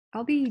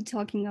I'll be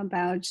talking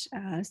about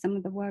some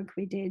of the work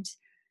we did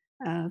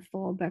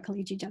for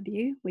Berkeley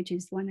GW, which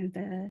is one of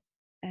the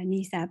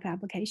NERSC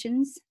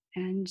applications.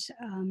 And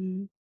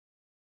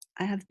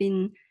I have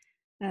been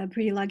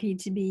pretty lucky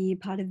to be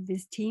part of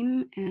this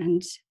team,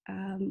 and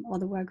all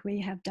the work we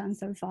have done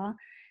so far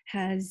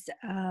has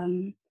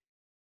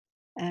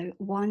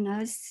won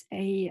us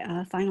a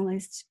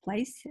finalist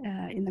place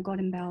in the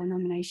Golden Bell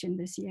nomination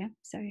this year.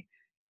 So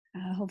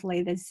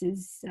hopefully this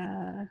is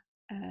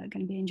going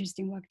to be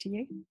interesting work to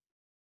you.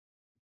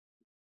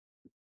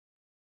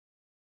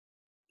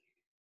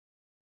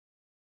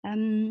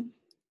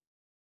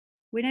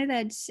 We know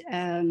that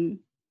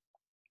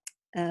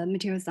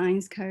material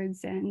science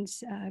codes and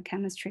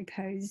chemistry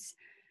codes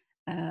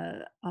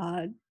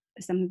are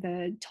some of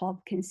the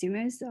top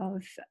consumers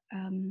of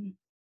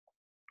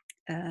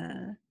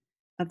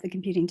the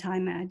computing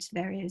time at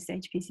various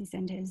HPC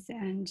centers,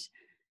 and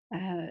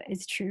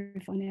it's true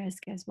for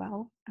NERSC as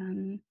well.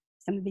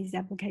 Some of these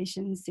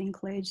applications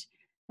include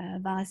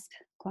VASP,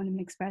 Quantum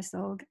Express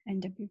Org,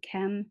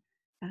 NWChem,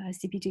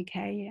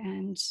 CP2K,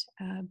 and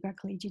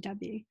Berkeley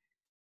GW.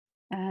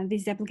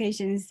 These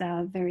applications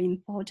are very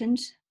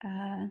important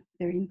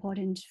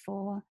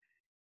for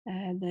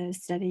the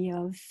study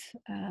of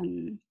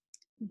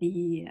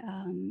the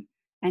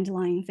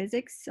underlying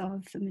physics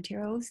of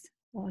materials.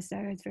 Also,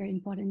 it's very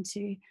important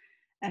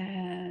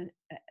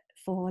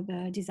for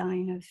the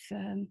design of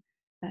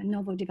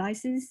novel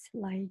devices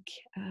like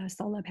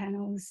solar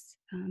panels,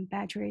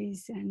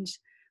 batteries, and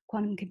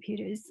quantum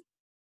computers.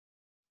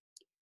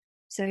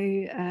 So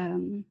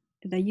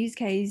the use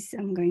case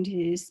I'm going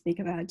to speak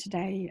about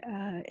today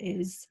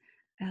is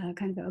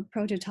kind of a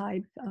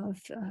prototype of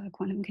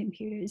quantum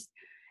computers,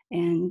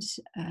 and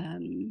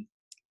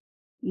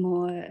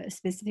more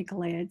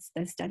specifically, it's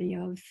the study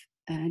of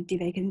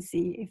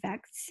devacancy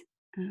effects.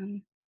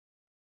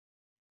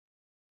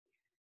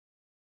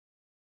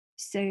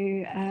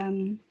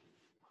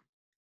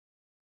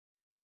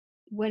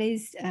 What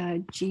is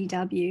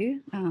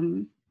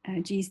GW?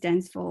 G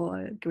stands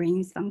for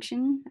Green's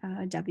function,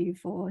 W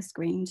for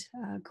screened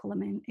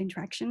Coulomb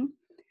interaction.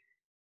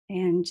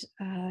 And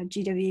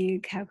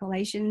GW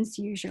calculations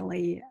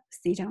usually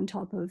sit on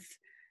top of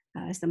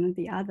some of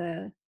the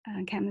other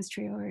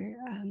chemistry or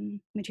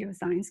material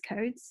science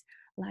codes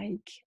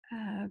like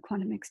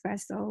Quantum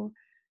Espresso,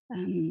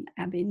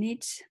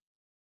 ABINIT.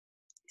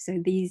 So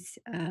these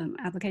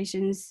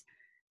applications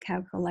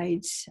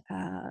calculate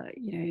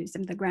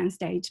some of the ground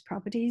state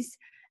properties,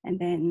 and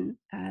then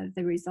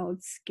the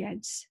results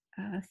get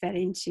fed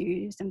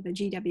into some of the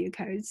GW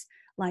codes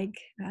like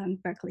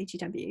Berkeley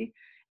GW,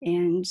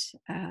 and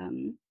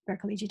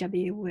Berkeley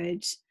GW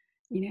would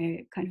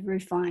kind of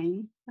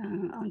refine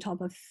on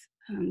top of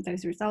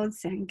those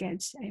results and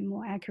get a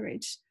more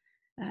accurate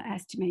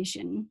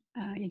estimation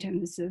in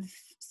terms of,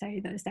 say,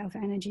 the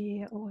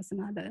self-energy or some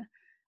other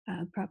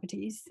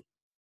properties.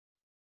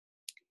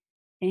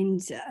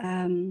 And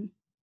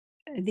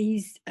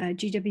these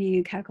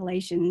GW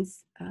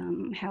calculations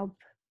help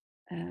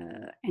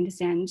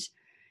understand,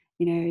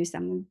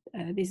 some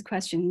of these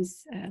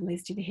questions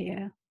listed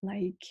here,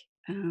 like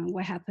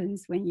what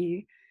happens when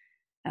you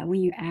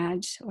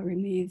add or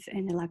remove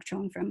an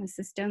electron from a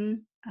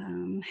system.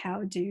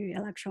 How do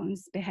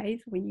electrons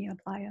behave when you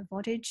apply a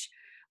voltage,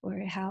 or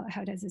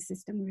how does the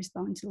system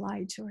respond to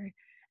light or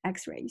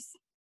X-rays?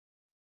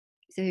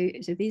 So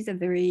these are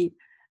very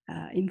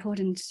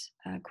important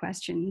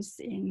questions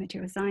in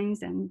material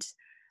science, and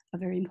are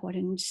very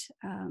important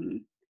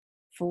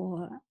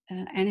for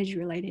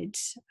energy-related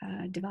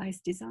device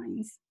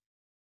designs.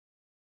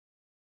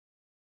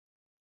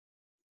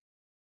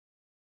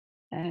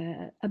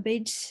 A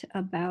bit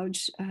about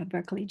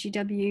Berkeley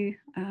GW.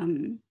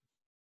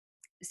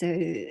 So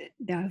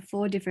there are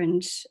 4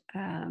 different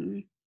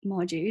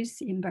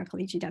modules in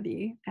Berkeley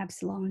GW: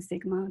 epsilon,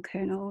 sigma,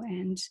 kernel,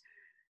 and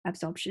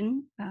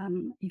absorption.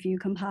 If you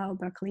compile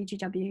Berkeley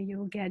GW,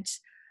 you'll get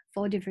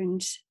 4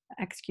 different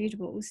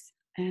executables,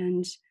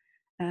 and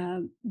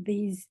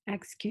these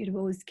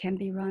executables can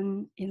be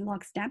run in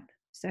lockstep.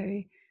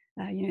 So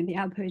the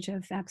output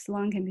of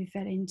epsilon can be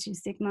fed into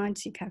sigma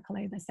to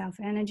calculate the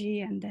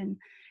self-energy, and then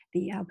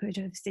the output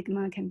of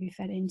sigma can be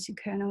fed into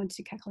kernel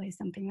to calculate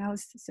something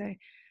else. So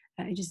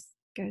it just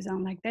goes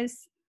on like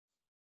this.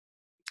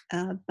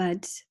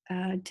 But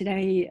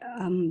today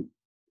I'm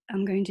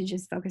going to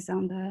just focus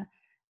on the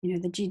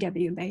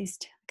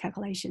GW-based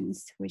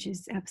calculations, which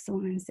is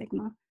epsilon and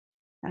sigma.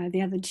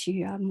 The other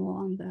 2 are more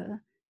on the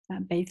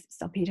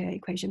Bethe-Salpeter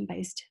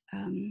equation-based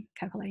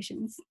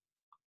calculations.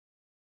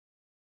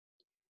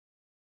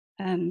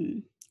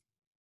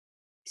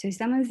 So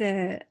some of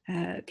the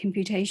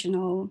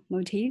computational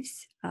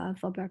motifs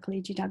for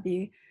Berkeley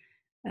GW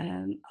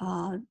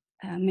are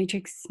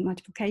matrix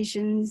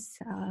multiplications,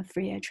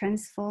 Fourier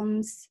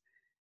transforms,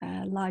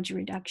 large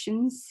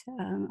reductions,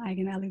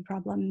 eigenvalue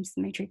problems,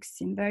 matrix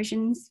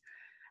inversions.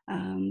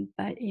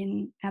 But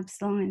in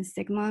epsilon and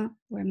sigma,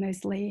 we're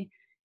mostly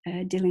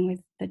dealing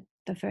with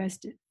the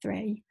first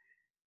 3.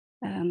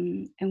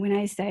 And when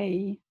I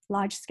say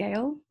large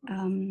scale,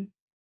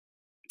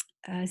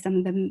 some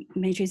of the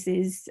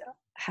matrices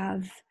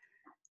have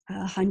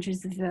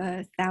hundreds of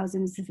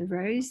thousands of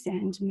rows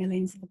and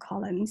millions of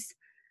columns.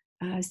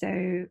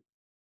 So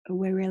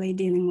we're really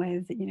dealing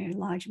with,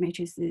 large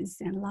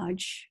matrices and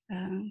large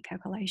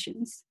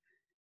calculations.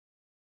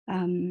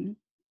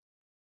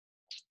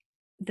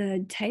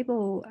 The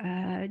table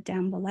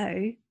down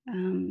below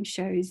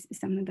shows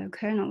some of the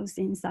kernels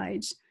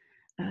inside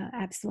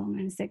epsilon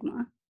and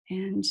sigma,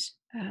 and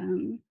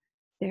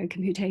their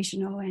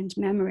computational and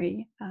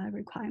memory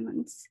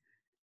requirements.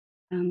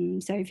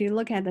 So if you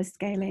look at the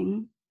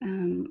scaling,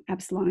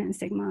 epsilon and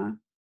sigma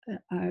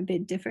are a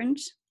bit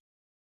different.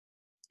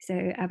 So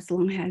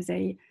epsilon has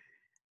a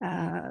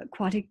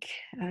quartic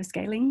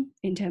scaling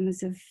in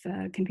terms of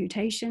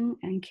computation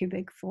and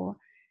cubic for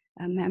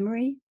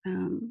memory.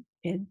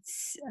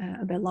 It's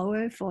a bit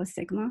lower for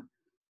sigma.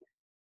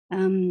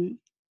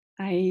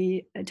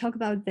 I talk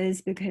about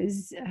this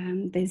because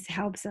this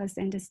helps us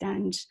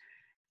understand,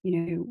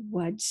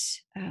 what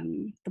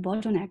the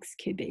bottlenecks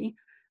could be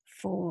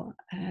for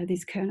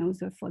these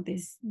kernels or for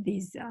these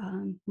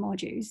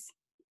modules.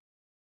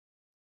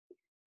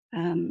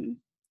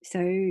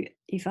 So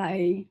if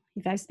I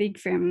speak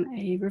from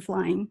a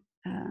roofline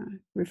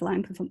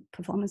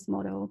performance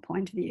model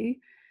point of view,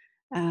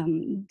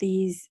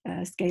 these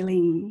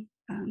scaling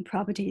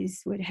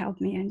properties would help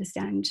me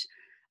understand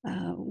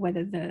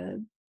whether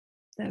the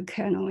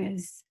kernel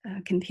is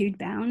compute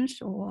bound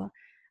or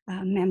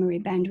memory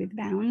bandwidth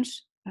bound,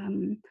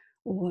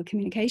 or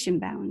communication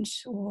bound,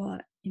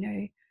 or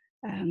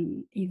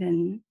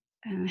even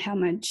how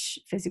much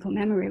physical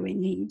memory we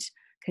need,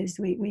 because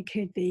we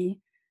could be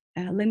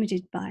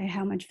limited by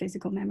how much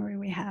physical memory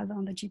we have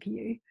on the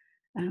GPU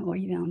or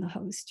even on the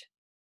host.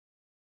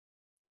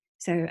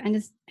 So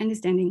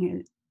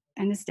understanding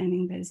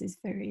this is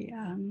very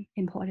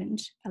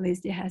important. At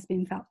least it has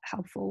been felt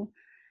helpful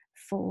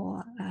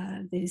for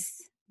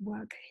this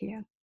work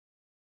here.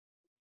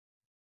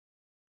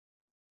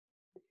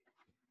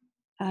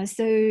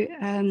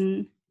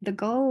 The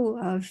goal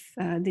of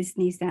this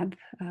NERSC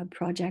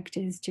project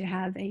is to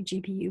have a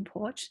GPU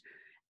port,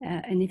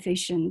 an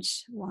efficient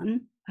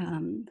one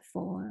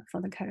for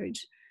the code.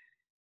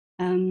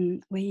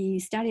 We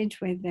started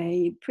with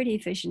a pretty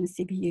efficient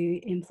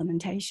CPU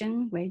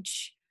implementation,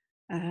 which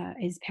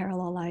is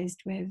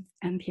parallelized with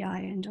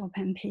MPI and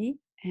OpenMP,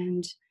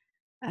 and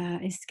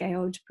is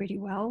scaled pretty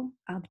well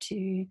up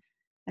to,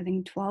 I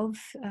think, 12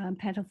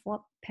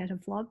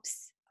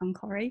 petaflops on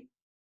Cori.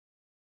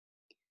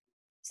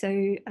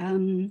 So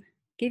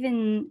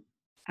given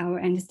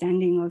our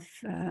understanding of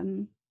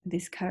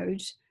this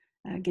code,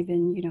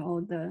 given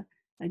all the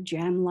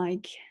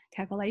jam-like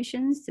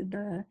calculations,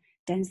 the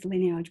dense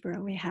linear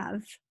algebra we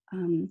have,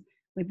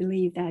 we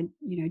believe that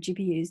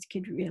GPUs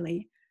could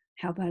really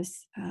help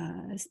us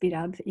speed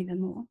up even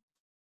more.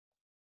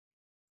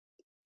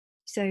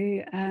 So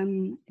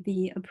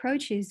the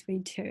approaches we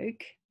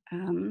took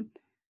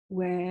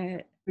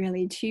were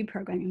really two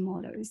programming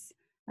models.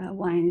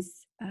 One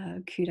is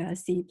CUDA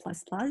C++,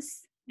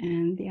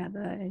 and the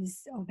other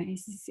is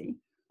OpenACC.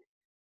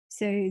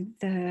 So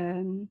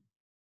the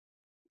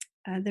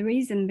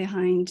reason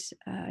behind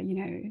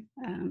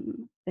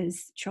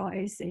this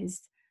choice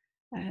is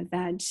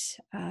that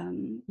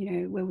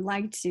we would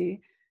like to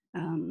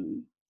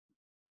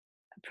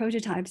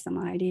prototype some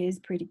ideas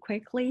pretty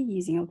quickly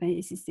using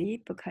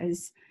OpenACC,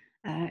 because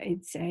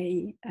it's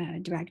a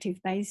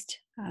directive-based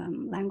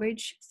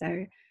language.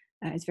 So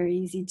it's very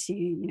easy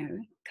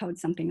to code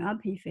something up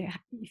if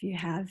you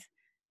have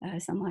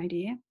some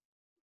idea.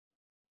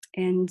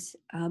 And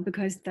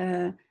because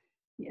the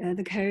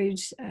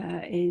code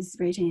is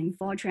written in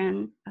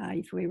Fortran,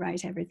 if we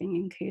write everything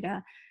in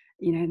CUDA,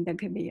 there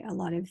could be a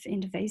lot of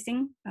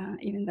interfacing,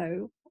 even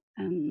though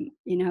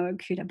in our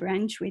CUDA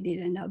branch we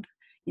did end up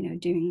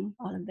doing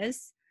all of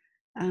this.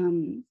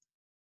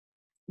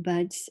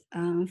 But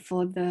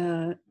for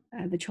the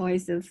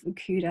choice of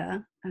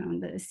CUDA,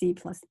 the C++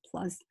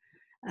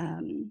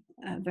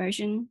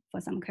 version for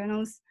some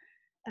kernels,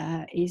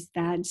 is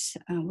that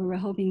we were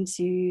hoping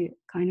to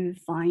kind of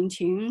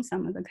fine-tune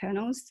some of the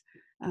kernels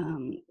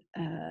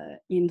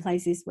in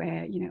places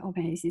where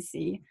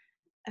OpenACC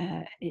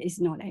is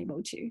not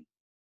able to.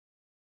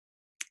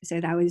 So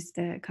that was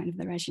the kind of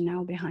the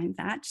rationale behind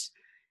that.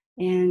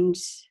 And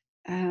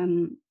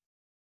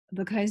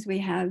because we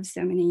have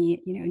so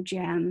many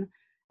jam,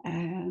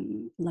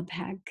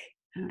 LAPACK,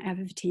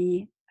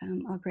 FFT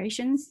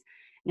operations,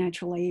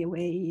 naturally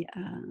we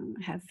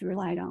have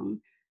relied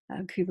on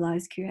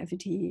cuBLAS,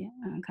 QFT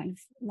kind of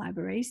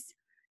libraries,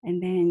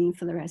 and then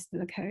for the rest of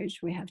the code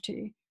we had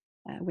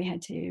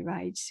to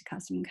write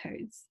custom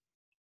codes.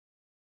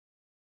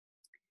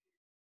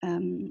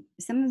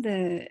 Some of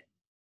the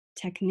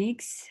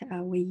techniques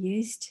we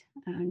used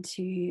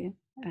to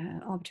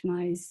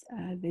optimize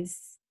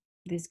this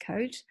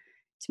code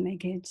to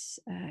make it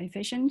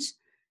efficient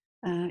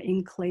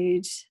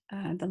include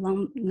the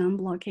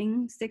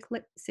non-blocking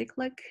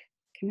cyclic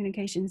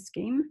communication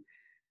scheme,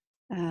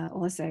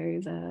 also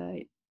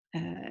the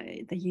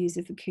use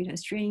of CUDA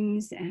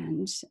streams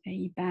and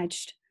a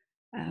batched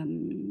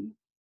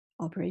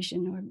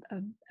operation or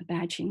a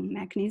batching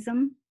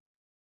mechanism.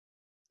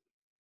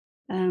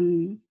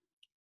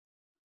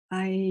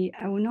 I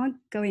will not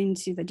go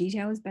into the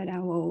details, but I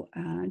will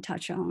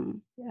touch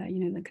on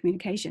the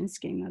communication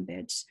scheme a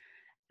bit,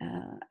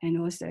 and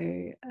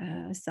also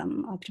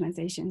some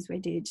optimizations we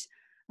did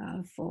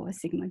for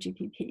Sigma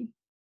GPP.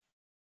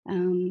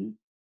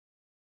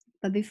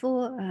 But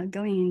before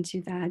going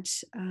into that,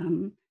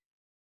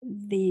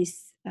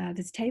 this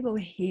table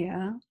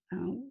here,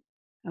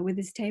 with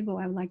this table,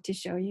 I would like to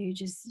show you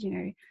just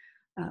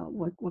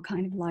what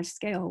kind of large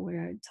scale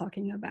we're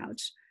talking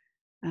about.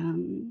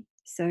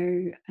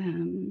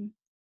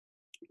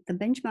 The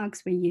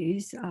benchmarks we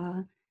use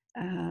are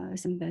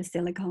some of the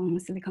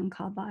silicon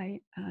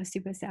carbide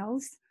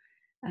supercells.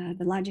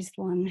 The largest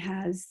one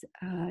has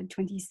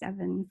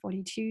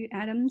 2742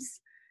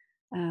 atoms,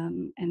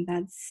 and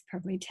that's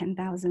probably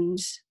 10,000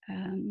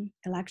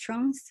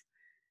 electrons.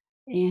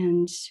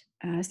 And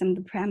some of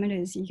the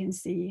parameters you can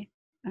see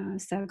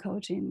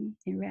circled in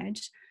red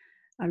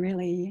are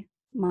really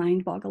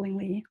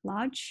mind-bogglingly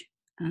large.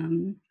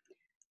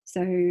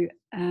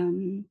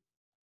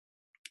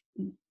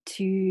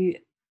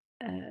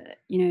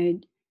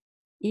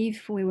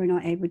 If we were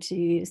not able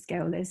to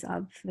scale this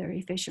up very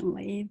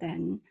efficiently,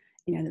 then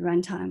the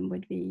runtime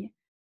would be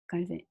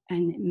kind of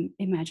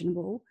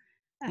unimaginable.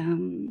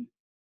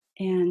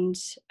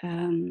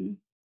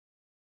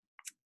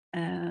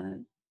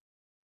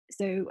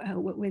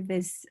 With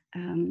this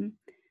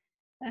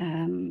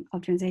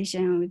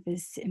optimization, with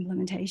this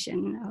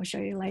implementation, I'll show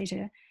you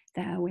later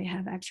that we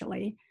have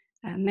actually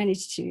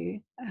managed to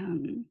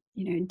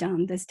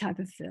done this type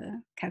of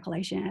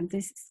calculation at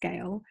this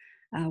scale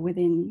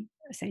within,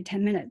 say,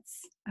 10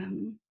 minutes.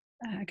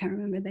 I can't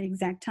remember the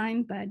exact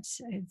time, but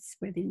it's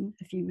within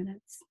a few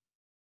minutes.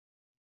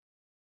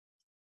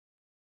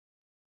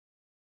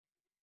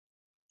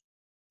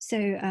 So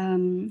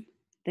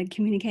the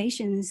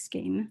communication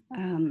scheme,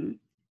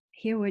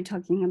 here we're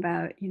talking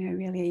about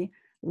really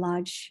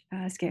large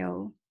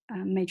scale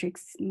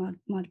matrix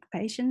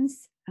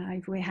multiplications.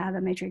 If we have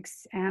a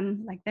matrix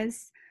M like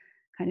this,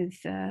 kind of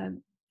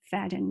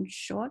fat and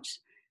short,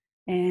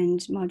 and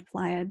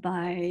multiply it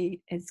by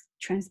its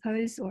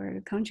transpose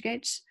or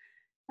conjugate,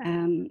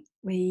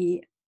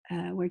 we're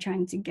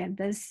trying to get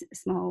this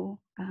small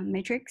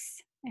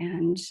matrix,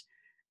 and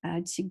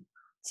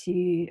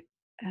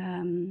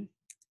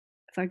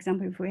for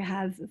example, if we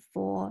have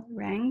 4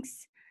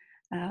 ranks,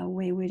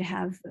 we would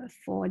have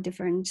 4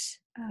 different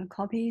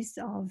copies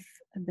of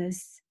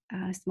this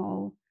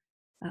small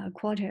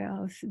quarter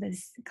of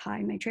this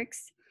chi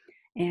matrix,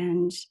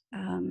 and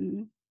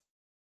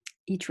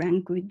each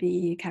rank would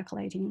be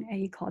calculating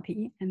a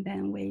copy, and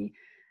then we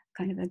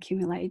kind of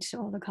accumulate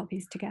all the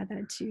copies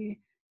together to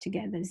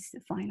get this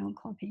final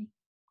copy.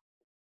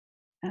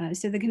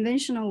 So the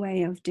conventional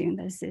way of doing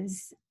this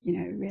is,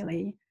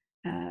 really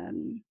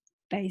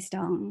based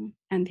on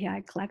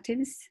MPI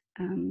collectives.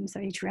 So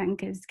each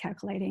rank is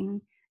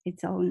calculating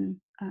its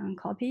own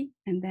copy,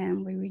 and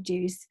then we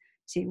reduce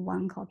to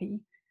 1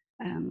 copy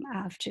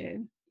after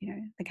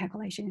the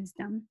calculation is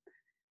done,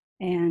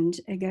 and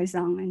it goes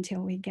on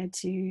until we get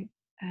to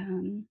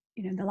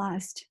the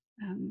last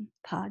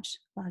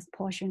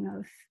portion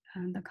of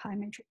the chi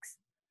matrix.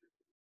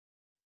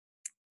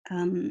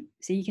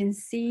 So you can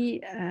see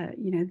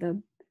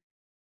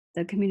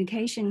the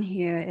communication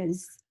here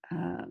is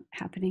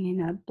happening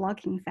in a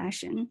blocking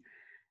fashion,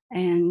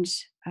 and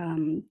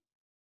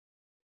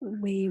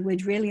we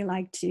would really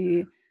like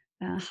to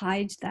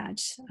hide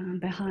that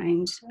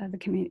behind the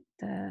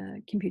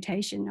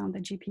computation on the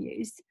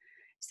GPUs.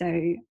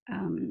 So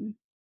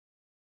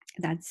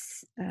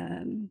that's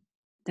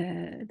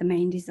the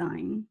main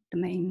design, the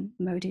main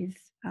motive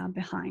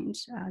behind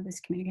this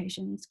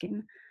communication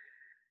scheme.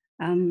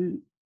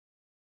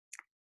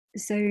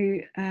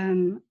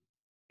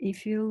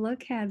 If you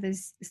look at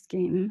this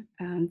scheme,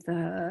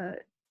 the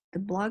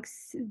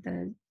blocks,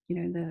 the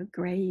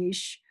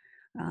grayish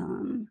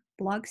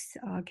blocks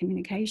are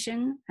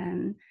communication,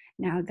 and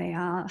now they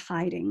are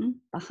hiding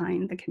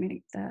behind the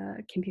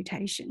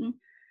computation.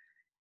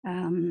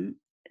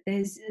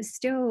 There's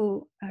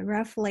still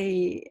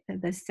roughly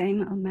the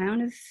same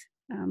amount of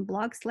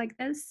blocks like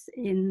this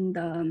in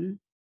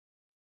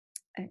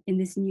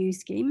this new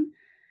scheme,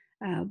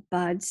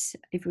 but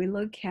if we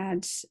look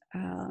at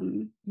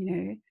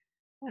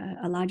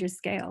a larger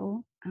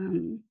scale,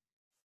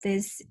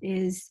 this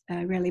is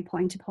really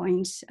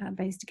point-to-point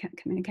based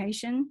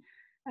communication,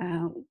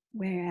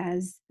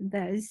 whereas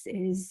this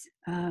is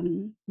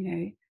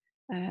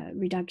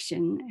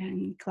reduction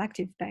and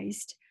collective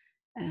based,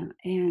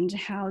 and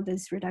how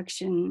this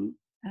reduction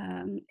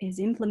is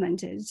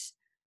implemented,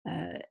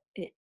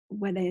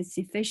 whether it's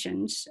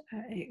efficient,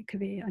 it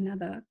could be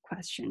another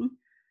question.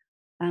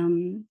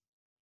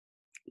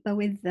 But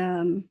with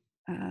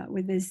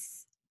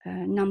this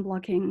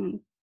non-blocking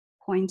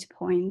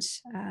point-to-point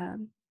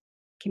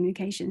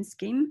communication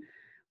scheme,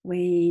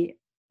 we're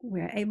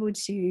able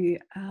to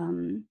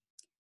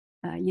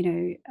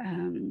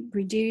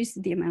reduce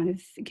the amount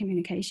of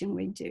communication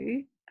we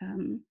do,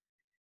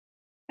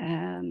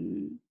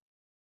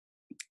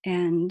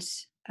 and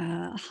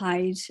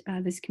hide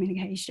this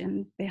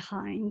communication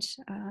behind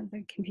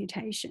the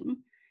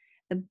computation.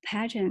 The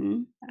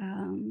pattern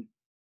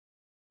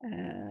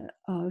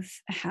of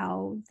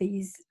how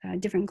these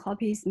different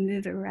copies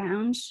move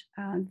around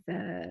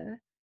the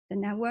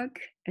network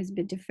is a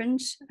bit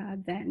different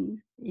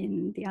than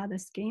in the other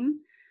scheme.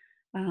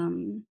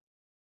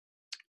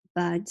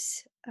 But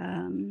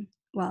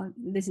well,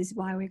 this is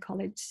why we call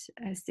it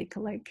a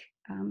cyclic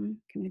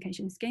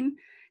communication scheme.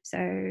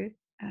 So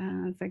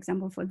for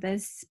example, for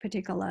this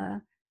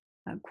particular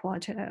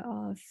quarter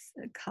of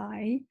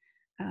chi,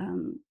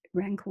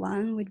 rank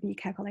 1 would be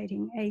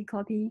calculating a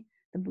copy,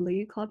 the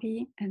blue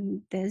copy,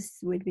 and this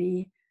would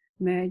be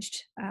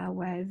merged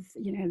with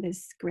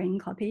this green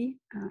copy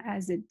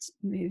as it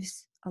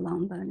moves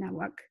along the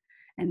network,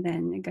 and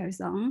then it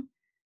goes on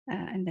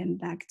and then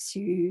back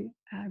to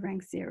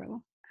rank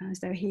 0.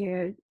 So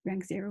here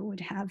rank 0 would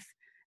have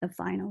the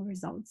final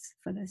results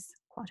for this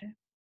quarter.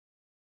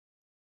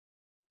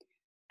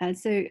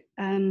 So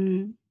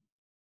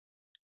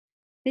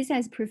this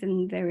has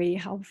proven very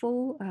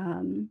helpful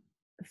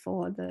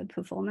for the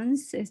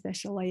performance,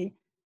 especially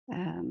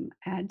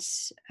at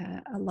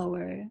a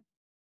lower,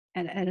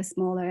 at a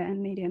smaller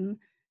and medium,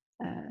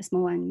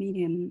 small and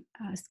medium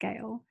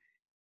scale.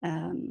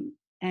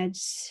 At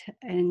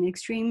an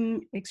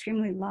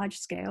extremely large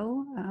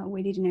scale,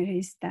 we did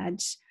notice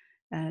that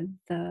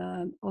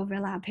the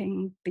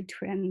overlapping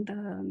between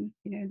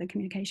the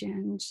communication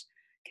and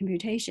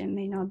computation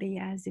may not be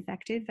as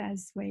effective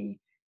as we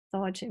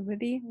thought it would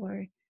be,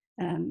 or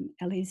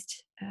at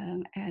least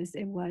as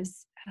it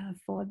was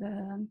for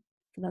the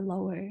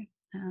lower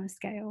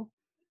scale.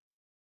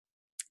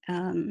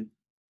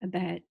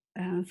 But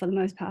for the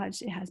most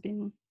part, it has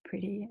been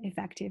pretty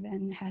effective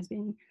and has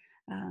been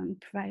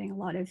providing a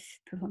lot of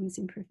performance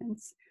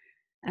improvements.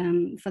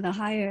 For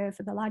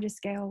the larger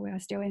scale, we are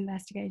still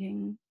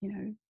investigating,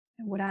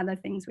 what other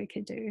things we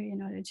could do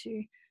in order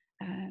to,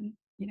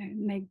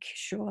 make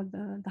sure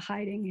the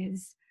hiding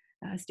is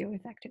still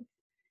effective.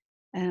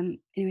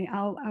 Anyway,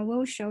 I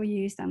will show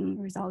you some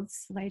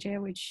results later,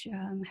 which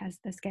has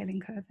the scaling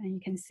curve, and you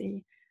can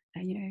see,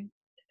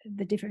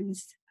 the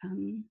difference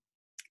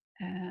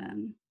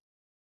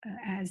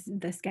as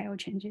the scale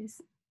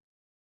changes.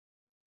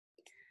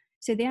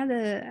 So the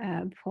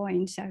other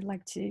point I'd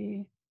like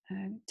to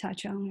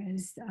touch on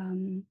is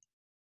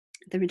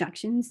the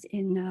reductions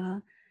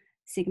in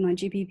sigma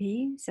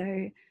GPP.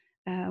 So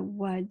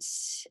what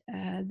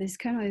this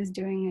kernel is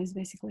doing is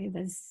basically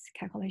this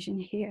calculation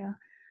here.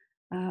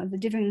 The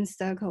different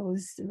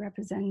circles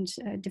represent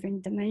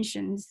different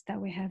dimensions that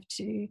we have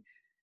to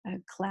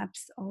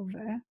collapse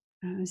over.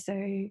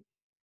 So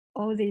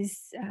all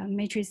these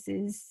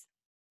matrices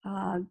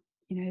are,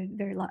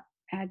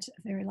 at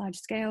a very large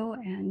scale,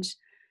 and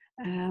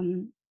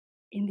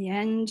in the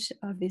end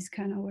of this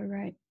kernel,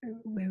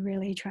 we're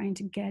really trying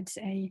to get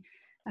a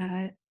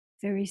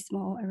very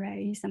small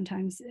array,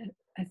 sometimes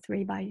a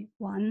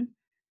 3x1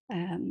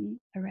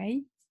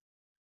 array.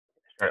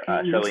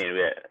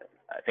 Charlene,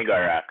 I think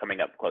we're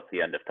coming up close to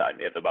the end of time.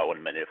 We have about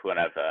 1 minute if we want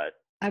to have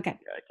okay.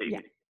 Yeah.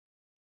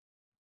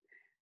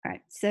 All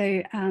right.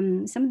 So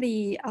some of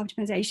the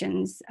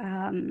optimizations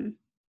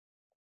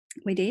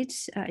we did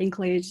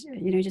include,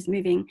 just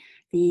moving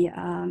the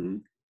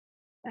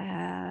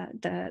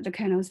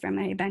kernels from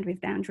a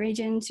bandwidth bound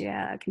region to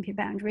a compute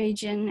bound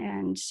region,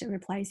 and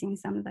replacing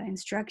some of the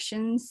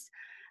instructions.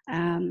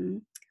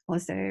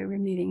 Also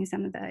removing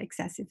some of the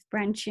excessive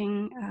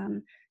branching.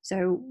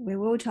 So we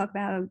will talk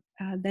about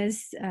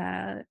this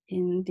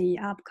in the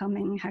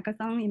upcoming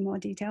hackathon in more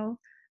detail.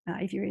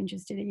 If you're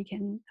interested, you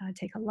can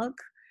take a look.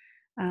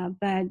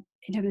 But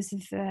in terms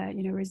of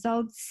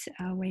results,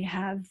 we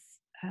have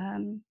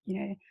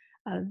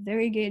a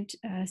very good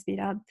speed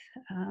up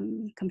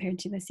compared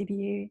to the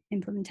CPU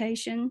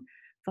implementation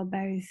for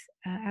both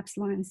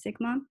epsilon and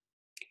sigma.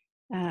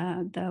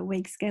 The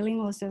wake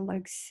scaling also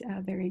looks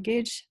very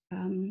good.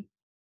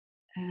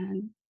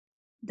 And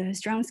the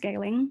strong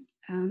scaling,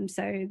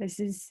 so this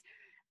is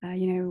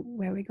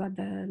where we got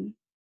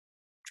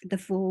the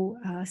full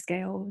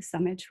scale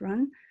summit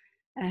run,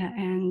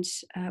 and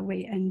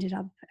we ended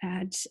up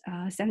at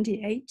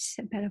 78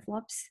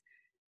 petaflops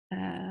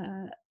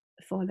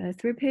for the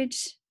throughput,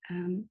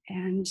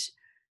 and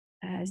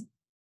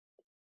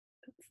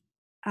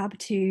up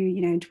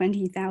to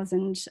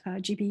 20,000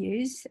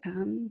 GPUs.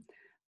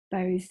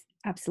 Both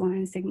epsilon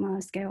and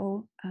sigma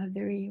scale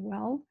very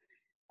well.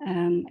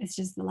 It's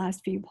just the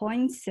last few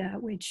points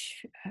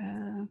which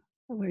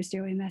we're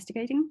still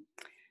investigating.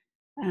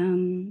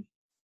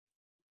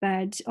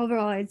 But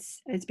overall,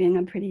 it's been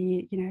a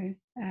pretty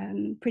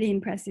pretty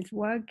impressive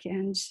work,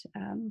 and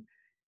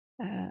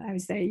I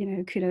would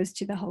say kudos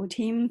to the whole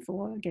team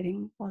for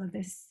getting all of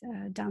this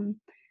done.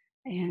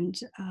 And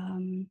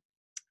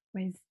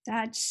with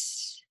that,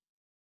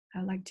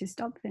 I'd like to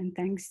stop, and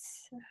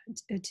thanks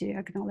to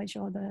acknowledge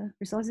all the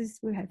resources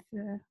we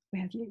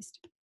have used.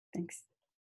 Thanks.